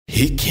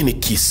Hiki ni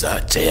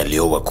kisa cha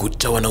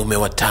yaliyowakuta wanaume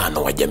 5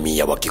 wa jamii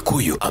ya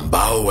Wakikuyu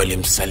ambao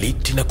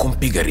walimsaliti na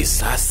kumpiga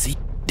risasi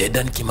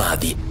Dedan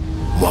Kimathi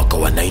mwaka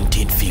wa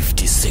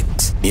 1956.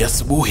 Ni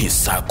asubuhi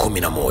saa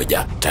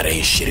 11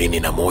 tarehe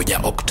 21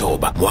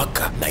 Oktoba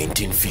mwaka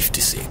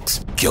 1956.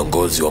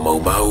 Kiongozi wa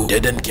Maumau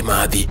Dedan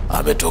Kimathi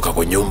ametoka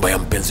kwa nyumba ya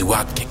mpenzi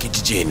wake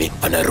kijijini,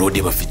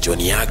 anarudi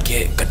mafichoni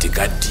yake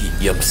katikati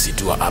ya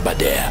msitu wa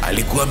Aberdare.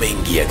 Alikuwa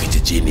ameingia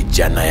kijijini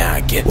jana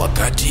yake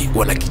wakati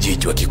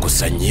wanakijiji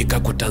wakikusanyika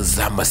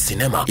kutazama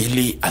sinema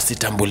ili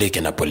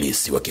asitambulike na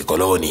polisi wa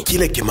kikoloni.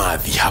 Kile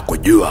Kimathi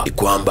hakujua ni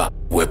kwamba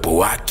uwepo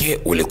wake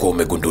ulikuwa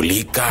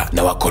umegundulika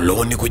na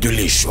wakoloni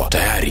kujulishwa.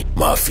 Tayari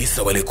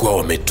maafisa walikuwa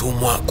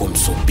wametumwa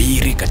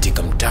kumsubiri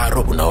katika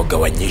mtaro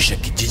unaogawanyisha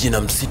kijiji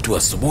na msitu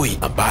asubuhi,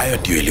 ambayo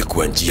ndio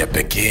ilikuwa njia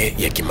pekee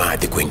ya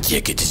Kimathi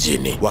kuingia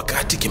kijijini.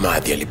 Wakati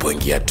Kimathi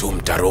alipoingia tu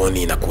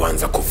mtaroni na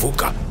kuanza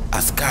kuvuka,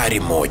 askari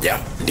mmoja,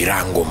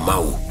 Ndirango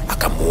Mau,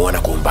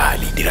 akamuona kwa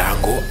umbali.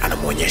 Ndirango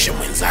anamuonyesha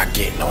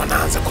mwenzake na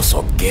wanaanza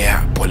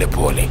kusogea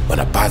polepole.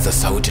 Wanapaza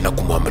sauti na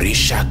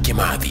kumwamrisha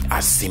Kimathi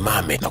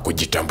asimame na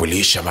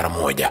kujitambulisha mara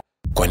moja,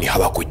 kwani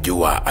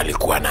hawakujua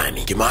alikuwa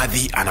nani.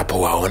 Kimathi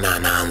anapowaona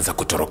anaanza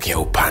kutorokea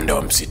upande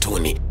wa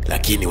msituni,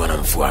 lakini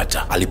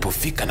wanamfuata.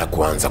 Alipofika na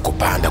kuanza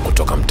kupanda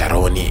kutoka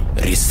mtaroni,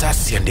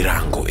 risasi ya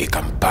Ndirango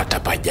ikampata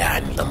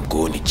pajani na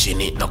mguuni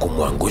chini na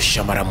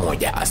kumwangusha mara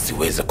moja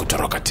asiweze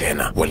kutoroka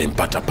tena.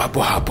 Walimpata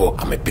papo hapo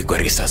amepigwa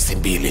risasi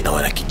 2 na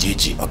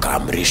wanakijiji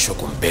wakaamrishwa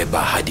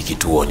kumbeba hadi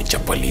kituoni cha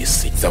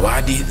polisi.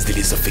 Zawadi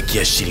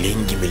zilizofikia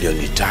shilingi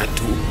milioni 3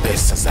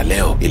 pesa za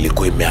leo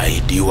ilikuwa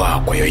imeahidiwa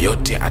kwa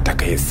yoyote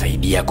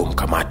atakayesaidia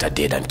kumkamata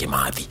Dedan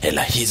Kimathi.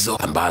 Hela hizo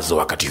ambazo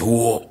wakati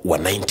huo wa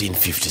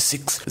 1956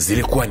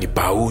 zilikuwa ni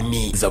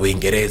pauni za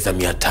Uingereza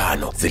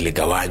 500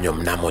 ziligawanywa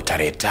mnamo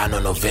tarehe 5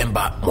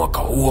 Novemba mwaka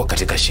huo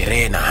katika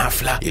sherehe na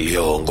hafla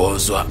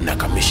iliyoongozwa na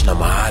kamishna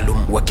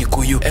maalum wa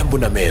Kikuyu, Embu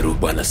na Meru,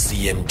 Bwana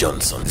CM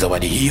Johnson.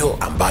 Zawadi hiyo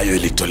ambayo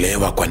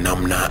ilitolewa kwa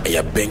namna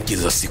ya benki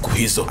za siku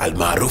hizo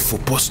almaarufu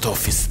post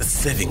office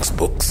savings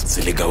books,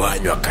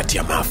 ziligawanywa kati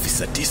ya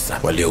maafisa 9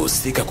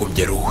 waliohusika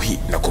kumjeruhi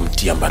na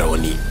kumtia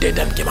mbaroni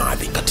Dedan Kimathi.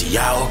 Kati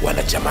yao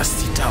wanachama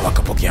 6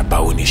 wakapokea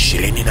pauni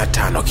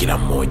 25 kila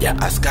mmoja.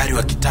 Askari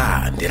wa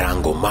kitaa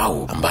Ndirango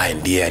Mau, ambaye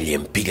ndiye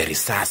aliyempiga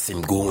risasi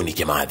mguuni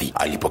Kimathi,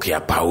 alipokea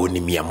pauni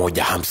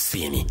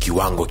 150,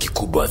 kiwango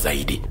kikubwa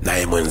zaidi.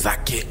 Naye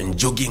mwenzake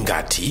Njugi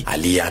Ngati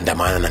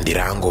aliyeandamana na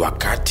Ndirango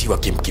wakati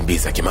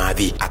wakimkimbiza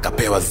Kimathi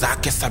akapewa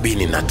zake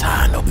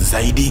 75.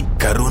 Zaidi,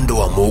 Karundo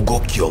wa Mugo,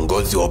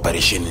 kiongozi wa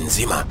operesheni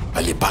nzima,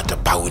 alipata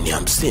pauni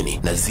 50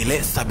 na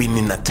zile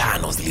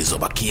 75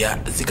 zilizobakia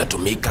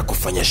zikatumika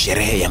kufanya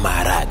sherehe ya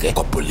maharage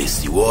kwa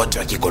polisi wote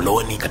wa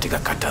kikoloni katika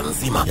kata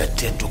nzima ya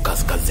Tetu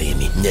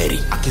Kaskazini, Nyeri.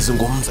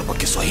 Akizungumza kwa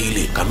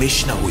Kiswahili,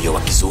 kamishna huyo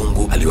wa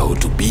kizungu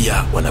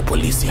aliwahutubia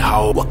wanapolisi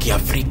hao wa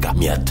Kiafrika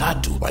 300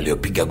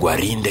 waliopiga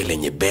gwarinde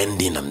lenye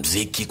bendi na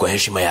mziki kwa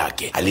heshima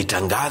yake.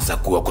 Alitangaza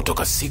kuwa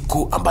kutoka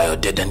siku ambayo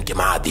Dedan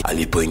Kimathi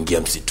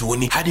alipoingia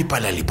msituni hadi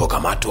pale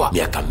alipokamatwa,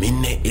 miaka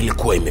 4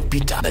 ilikuwa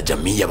imepita na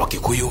jamii ya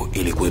Wakikuyu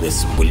ilikuwa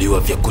imesumbuliwa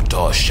vya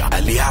kutosha.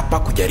 Aliapa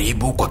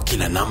kujaribu kwa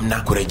kila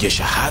namna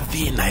kurejesha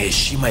hadhi na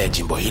heshima ya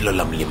jimbo hilo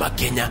la Mlima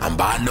Kenya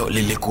ambalo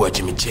lilikuwa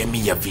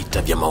chemichemi ya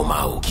vita vya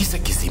Maumau. Kisa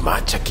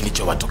kizima cha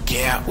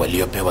kilichowatokea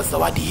waliopewa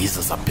zawadi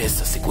hizo za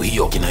pesa siku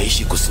hiyo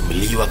kinaishi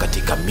kusimuliwa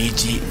katika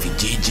miji,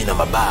 vijiji na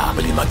mabaa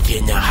Mlima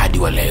Kenya hadi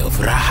wa leo.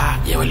 Furaha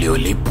ya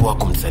waliolipwa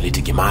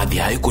kumsaliti Kimathi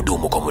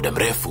haikudumu kwa muda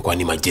mrefu,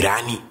 kwani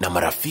majirani na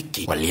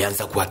marafiki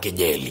walianza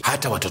kuwakejeli.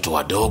 Hata watoto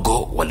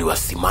wadogo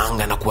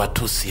waliwasimanga na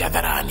kuwatusi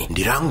hadharani.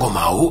 Ndirango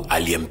Mau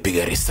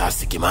aliyempiga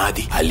risasi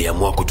Kimathi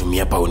aliamua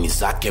kutumia pauni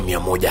zake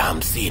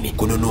 150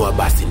 kununua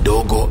basi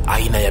ndogo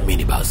aina ya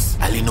minibus.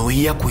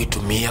 Alinuia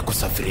kuitumia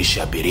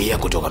kusafirisha abiria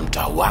kutoka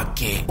mtaa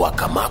wake wa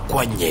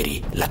Kamakwa,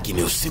 Nyeri,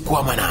 lakini usiku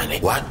wa manane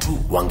watu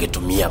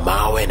wangetumia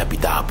mawe na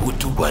bidhaa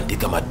butu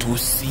kuandika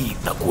matusi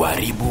na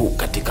kuharibu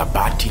katika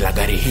bati la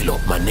gari hilo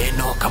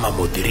maneno kama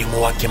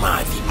mudhirimu wa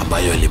Kimathi,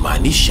 ambayo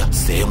ilimaanisha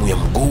sehemu ya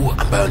mguu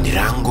ambayo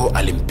Ndirango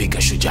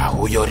alimpiga shujaa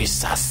huyo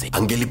risasi.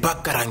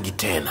 Angelipaka rangi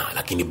tena,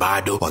 lakini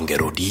bado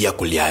wangerudia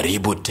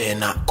kuliharibu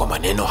tena kwa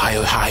maneno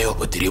hayo hayo,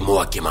 mudhirimu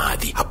wa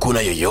Kimathi.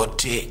 Hakuna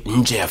yoyote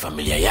nje ya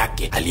familia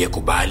yake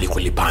aliyekubali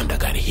kulipanda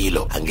gari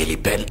hilo.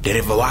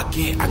 Dereva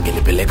wake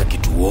angelipeleka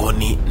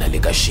kituoni na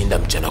likashinda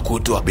mchana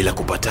kutwa bila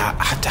kupata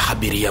hata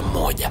abiria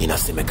mmoja.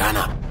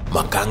 Inasemekana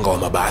makanga wa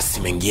mabasi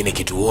mengine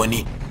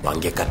kituoni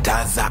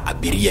wangekataza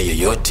abiria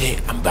yoyote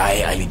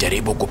ambaye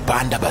alijaribu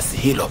kupanda basi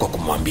hilo kwa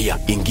kumwambia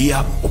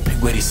ingia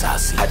upigwe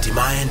risasi.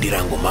 Hatimaye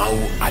Ndirango Mau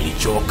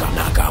alichoka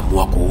na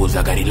akaamua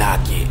kuuza gari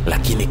lake,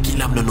 lakini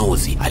kila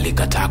mnunuzi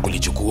alikataa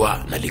kulichukua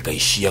na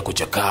likaishia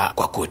kuchakaa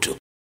kwa kutu.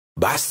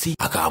 Basi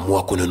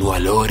akaamua kununua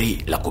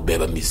lori la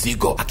kubeba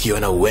mizigo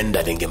akiona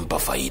huenda lingempa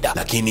faida,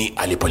 lakini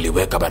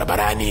alipoliweka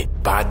barabarani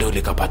bado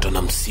likapatwa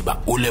na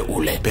msiba ule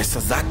ule. Pesa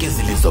zake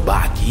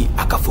zilizobaki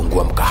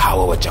akafungua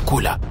mkahawa wa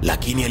chakula,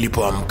 lakini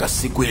alipoamka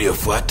siku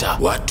iliyofuata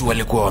watu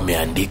walikuwa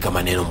wameandika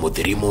maneno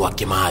mudhirimu wa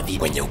Kimathi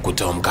kwenye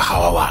ukuta wa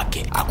mkahawa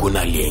wake.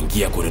 Hakuna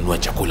aliyeingia kununua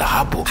chakula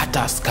hapo,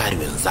 hata askari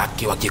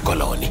wenzake wa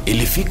kikoloni.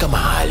 Ilifika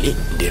mahali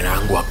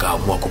Ndirangu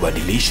akaamua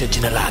kubadilisha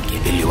jina lake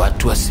ili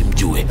watu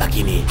wasimjue,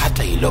 lakini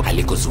hata hilo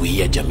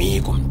halikuzuia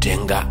jamii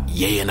kumtenga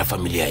yeye na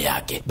familia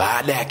yake.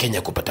 Baada ya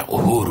Kenya kupata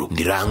uhuru,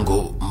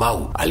 Ndirangu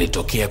Mau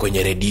alitokea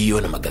kwenye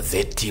redio na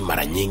magazeti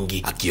mara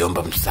nyingi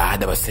akiomba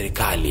msaada wa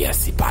serikali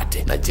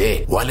asipate. Na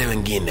je, wale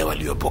wengine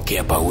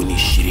waliopokea pauni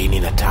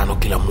 25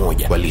 kila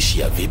mmoja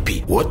walishia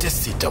vipi? Wote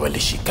 6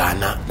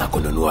 walishikana na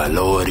kununua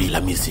lori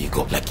la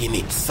mizigo,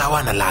 lakini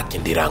sawa na lake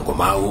Ndirangu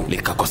Mau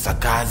likakosa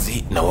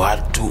kazi na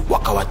watu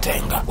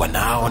wakawatenga.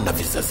 Wanao na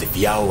vizazi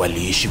vyao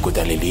waliishi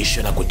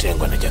kudhalilishwa na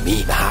kutengwa na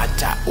jamii, na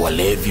hata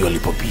walevi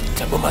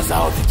walipopita boma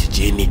zao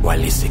vijijini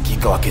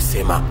walisikika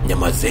wakisema,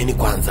 nyamazeni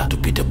kwanza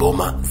tupite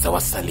boma za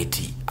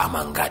wasaliti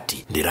ama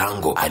ngati.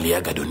 Ndirangu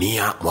aliaga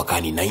dunia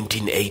mwakani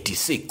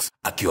 1986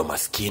 akiwa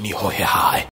maskini hohehae.